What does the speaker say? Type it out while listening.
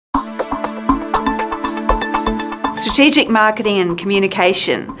Strategic Marketing and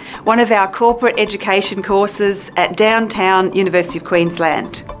Communication, one of our corporate education courses at downtown University of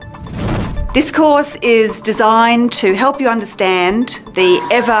Queensland. This course is designed to help you understand the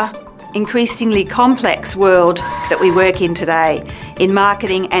ever increasingly complex world that we work in today in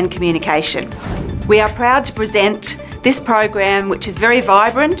marketing and communication. We are proud to present this program, which is very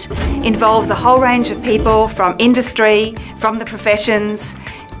vibrant, involves a whole range of people from industry, from the professions,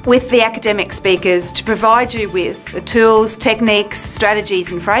 with the academic speakers to provide you with the tools, techniques,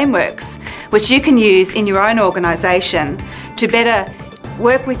 strategies and frameworks which you can use in your own organisation to better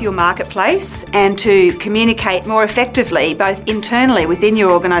work with your marketplace and to communicate more effectively both internally within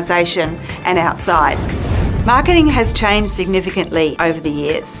your organisation and outside. Marketing has changed significantly over the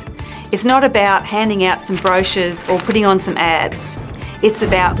years. It's not about handing out some brochures or putting on some ads. It's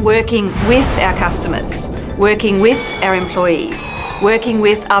about working with our customers, working with our employees, working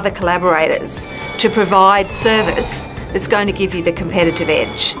with other collaborators to provide service that's going to give you the competitive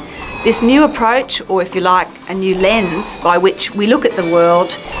edge. This new approach, or if you like, a new lens by which we look at the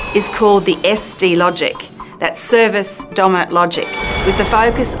world, is called the SD logic. That's service dominant logic, with the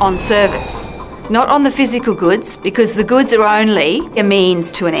focus on service, not on the physical goods, because the goods are only a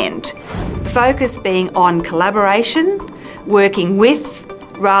means to an end. The focus being on collaboration, working with,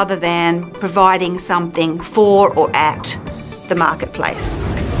 rather than providing something for or at the marketplace.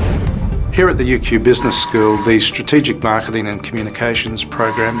 Here at the UQ Business School, the Strategic Marketing and Communications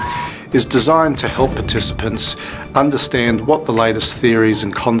program is designed to help participants understand what the latest theories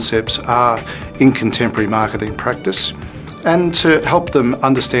and concepts are in contemporary marketing practice, and to help them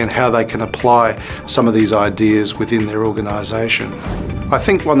understand how they can apply some of these ideas within their organisation. I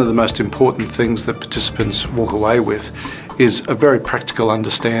think one of the most important things that participants walk away with is a very practical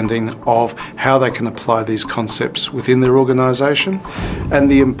understanding of how they can apply these concepts within their organisation and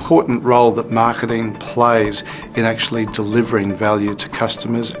the important role that marketing plays in actually delivering value to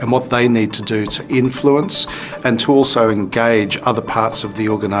customers and what they need to do to influence and to also engage other parts of the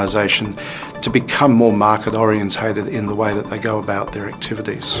organisation to become more market orientated in the way that they go about their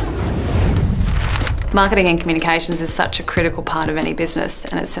activities. Marketing and communications is such a critical part of any business,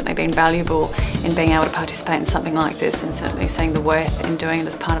 and it's certainly been valuable in being able to participate in something like this and certainly seeing the worth in doing it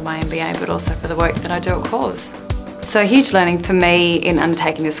as part of my MBA, but also for the work that I do at course. So a huge learning for me in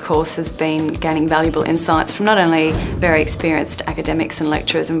undertaking this course has been gaining valuable insights from not only very experienced academics and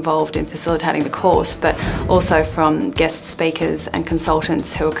lecturers involved in facilitating the course, but also from guest speakers and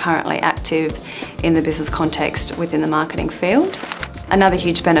consultants who are currently active in the business context within the marketing field. Another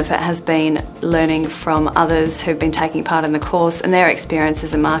huge benefit has been learning from others who've been taking part in the course and their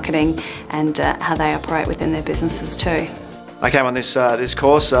experiences in marketing and how they operate within their businesses too. I came on this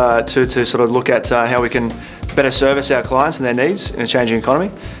course to sort of look at how we can better service our clients and their needs in a changing economy.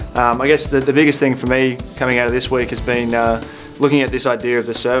 I guess the biggest thing for me coming out of this week has been looking at this idea of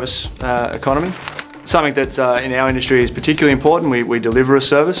the service economy. Something that in our industry is particularly important. We deliver a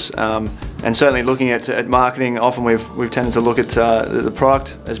service, and certainly looking at marketing, often we've tended to look at the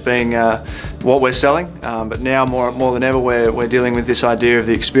product as being what we're selling, but now more than ever we're dealing with this idea of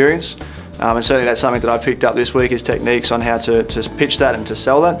the experience. And certainly that's something that I picked up this week, is techniques on how to pitch that and to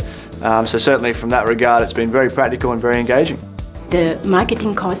sell that. So certainly from that regard it's been very practical and very engaging. The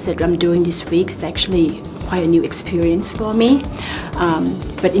marketing course that I'm doing this week is actually quite a new experience for me.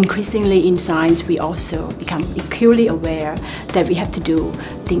 But increasingly in science we also become acutely aware that we have to do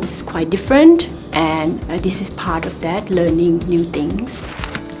things quite different, and this is part of that, learning new things.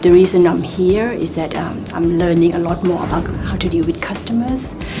 The reason I'm here is that I'm learning a lot more about how to deal with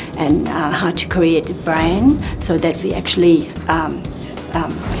customers and how to create a brand so that we actually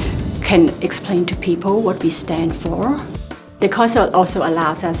can explain to people what we stand for. The course also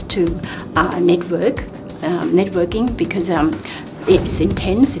allows us to networking because it's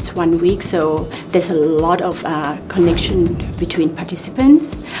intense, it's 1 week, so there's a lot of connection between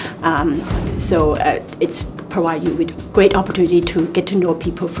participants. So it's provide you with great opportunity to get to know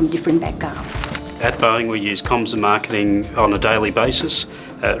people from different backgrounds. At Boeing we use comms and marketing on a daily basis.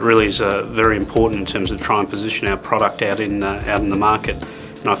 It really is very important in terms of trying to position our product out in the market.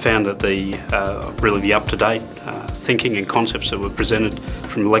 And I found that really the up-to-date thinking and concepts that were presented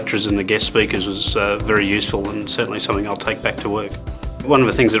from lecturers and the guest speakers was very useful, and certainly something I'll take back to work. One of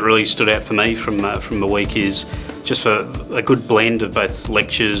the things that really stood out for me from the week is just a good blend of both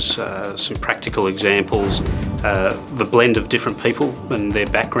lectures, some practical examples, the blend of different people and their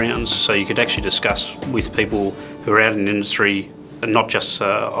backgrounds, so you could actually discuss with people who are out in industry, and not just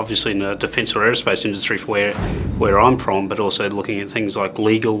obviously in the defence or aerospace industry where I'm from, but also looking at things like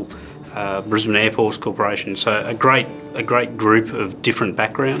legal, Brisbane Airports Corporation. So a great group of different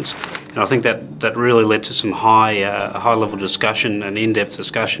backgrounds, And I think that really led to some high level discussion and in-depth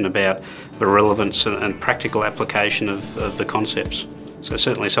discussion about the relevance and practical application of the concepts. So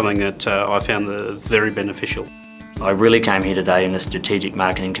certainly something that I found very beneficial. I really came here today in the Strategic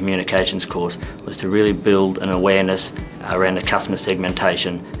Marketing Communications course was to really build an awareness around the customer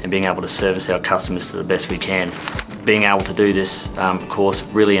segmentation and being able to service our customers to the best we can. Being able to do this course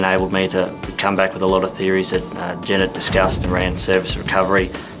really enabled me to come back with a lot of theories that Janet discussed around service recovery,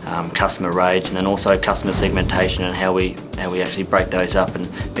 customer rage, and then also customer segmentation and how we actually break those up and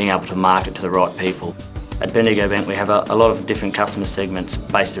being able to market to the right people. At Bendigo Bank we have a lot of different customer segments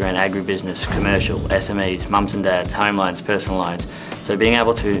based around agribusiness, commercial, SMEs, mums and dads, home loans, personal loans. So being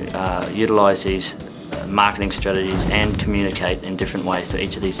able to utilise these marketing strategies and communicate in different ways to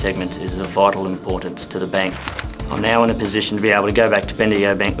each of these segments is of vital importance to the bank. I'm now in a position to be able to go back to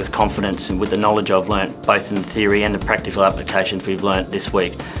Bendigo Bank with confidence and with the knowledge I've learnt, both in the theory and the practical applications we've learnt this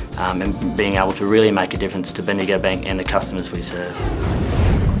week, and being able to really make a difference to Bendigo Bank and the customers we serve.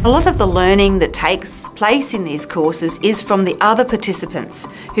 A lot of the learning that takes place in these courses is from the other participants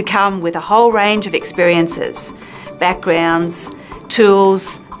who come with a whole range of experiences, backgrounds,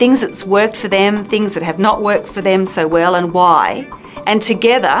 tools, things that's worked for them, things that have not worked for them so well and why. And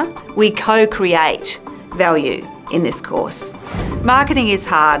together we co-create value in this course. Marketing is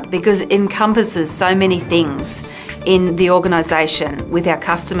hard because it encompasses so many things in the organisation with our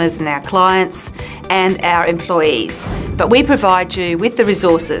customers and our clients and our employees. But we provide you with the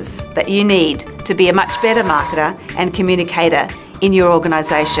resources that you need to be a much better marketer and communicator in your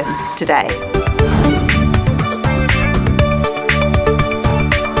organisation today.